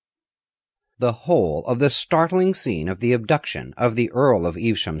The whole of the startling scene of the abduction of the Earl of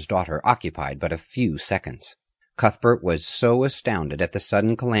Evesham's daughter occupied but a few seconds. Cuthbert was so astounded at the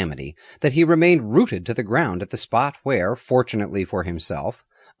sudden calamity that he remained rooted to the ground at the spot where, fortunately for himself,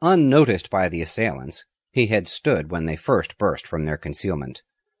 unnoticed by the assailants, he had stood when they first burst from their concealment.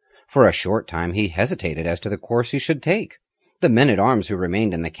 For a short time he hesitated as to the course he should take. The men-at-arms who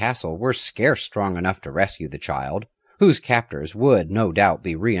remained in the castle were scarce strong enough to rescue the child, whose captors would no doubt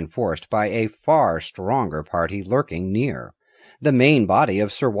be reinforced by a far stronger party lurking near. The main body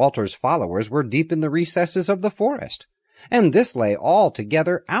of Sir Walter's followers were deep in the recesses of the forest, and this lay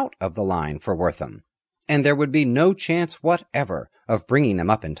altogether out of the line for Wortham, and there would be no chance whatever of bringing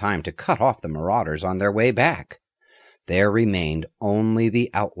them up in time to cut off the marauders on their way back. There remained only the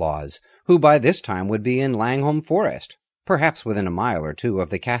outlaws, who by this time would be in Langholm Forest, perhaps within a mile or two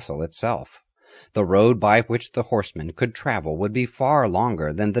of the castle itself. The road by which the horsemen could travel would be far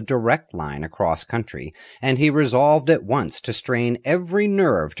longer than the direct line across country, and he resolved at once to strain every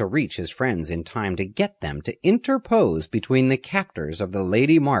nerve to reach his friends in time to get them to interpose between the captors of the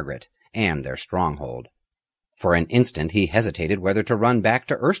Lady Margaret and their stronghold. For an instant he hesitated whether to run back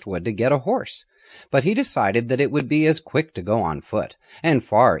to Erstwood to get a horse, but he decided that it would be as quick to go on foot, and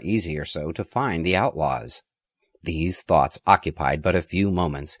far easier so to find the outlaws. These thoughts occupied but a few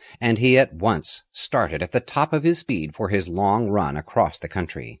moments, and he at once started at the top of his speed for his long run across the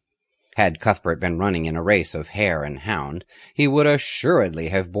country. Had Cuthbert been running in a race of hare and hound, he would assuredly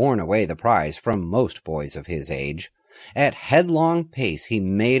have borne away the prize from most boys of his age. At headlong pace he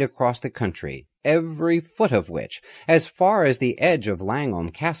made across the country, every foot of which, as far as the edge of Langholm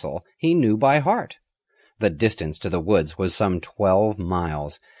Castle, he knew by heart. The distance to the woods was some 12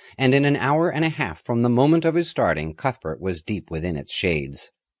 miles, and in an hour and a half from the moment of his starting, Cuthbert was deep within its shades.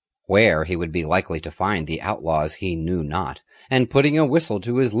 Where he would be likely to find the outlaws he knew not, and putting a whistle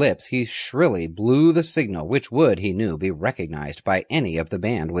to his lips, he shrilly blew the signal which would, he knew, be recognized by any of the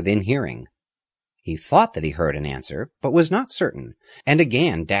band within hearing. He thought that he heard an answer, but was not certain, and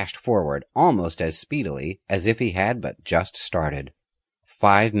again dashed forward almost as speedily as if he had but just started.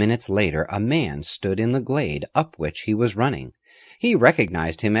 5 minutes later a man stood in the glade up which he was running. He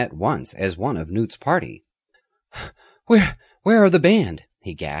recognized him at once as one of Newt's party. Where are the band?"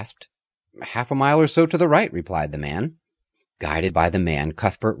 he gasped. "Half a mile or so to the right," replied the man. Guided by the man,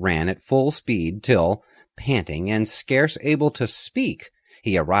 Cuthbert ran at full speed till, panting and scarce able to speak,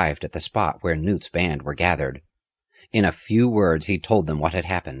 he arrived at the spot where Newt's band were gathered. In a few words he told them what had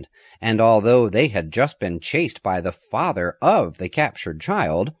happened, and although they had just been chased by the father of the captured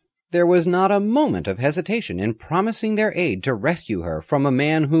child, there was not a moment of hesitation in promising their aid to rescue her from a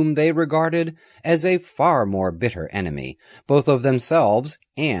man whom they regarded as a far more bitter enemy, both of themselves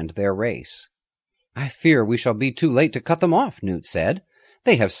and their race. "I fear we shall be too late to cut them off," Newt said.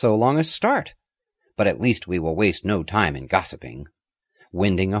 "They have so long a start. But at least we will waste no time in gossiping."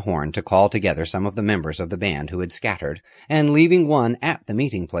 Winding a horn to call together some of the members of the band who had scattered, and leaving one at the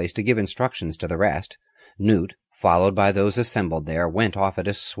meeting-place to give instructions to the rest, Newt, followed by those assembled there, went off at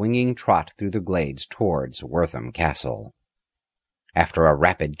a swinging trot through the glades towards Wortham Castle. After a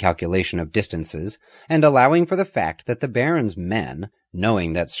rapid calculation of distances, and allowing for the fact that the Baron's men,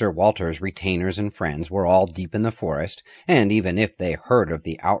 knowing that Sir Walter's retainers and friends were all deep in the forest, and even if they heard of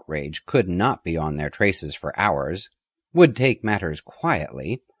the outrage could not be on their traces for hours, would take matters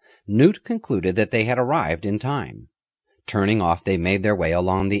quietly, Newt concluded that they had arrived in time. Turning off, they made their way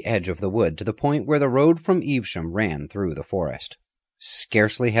along the edge of the wood to the point where the road from Evesham ran through the forest.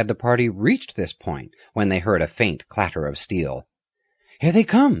 Scarcely had the party reached this point when they heard a faint clatter of steel. "Here they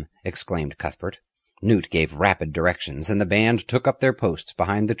come!" exclaimed Cuthbert. Newt gave rapid directions, and the band took up their posts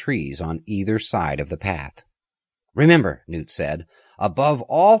behind the trees on either side of the path. "Remember," Newt said, "above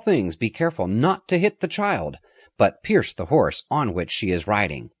all things be careful not to hit the child, but pierce the horse on which she is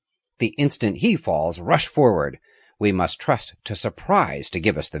riding. The instant he falls, rush forward. We must trust to surprise to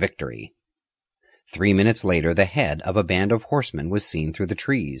give us the victory." 3 minutes later the head of a band of horsemen was seen through the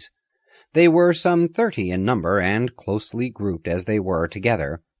trees. They were some 30 in number, and closely grouped as they were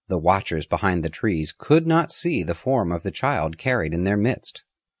together, the watchers behind the trees could not see the form of the child carried in their midst.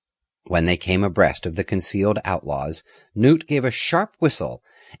 When they came abreast of the concealed outlaws, Newt gave a sharp whistle,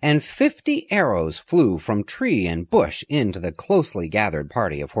 and 50 arrows flew from tree and bush into the closely gathered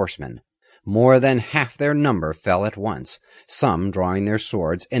party of horsemen. More than half their number fell at once. Some, drawing their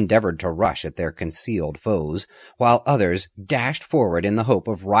swords, endeavored to rush at their concealed foes, while others dashed forward in the hope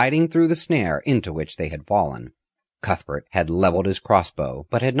of riding through the snare into which they had fallen. Cuthbert had leveled his crossbow,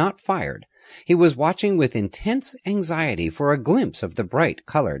 but had not fired. He was watching with intense anxiety for a glimpse of the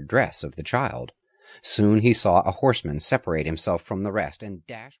bright-colored dress of the child. Soon he saw a horseman separate himself from the rest and dash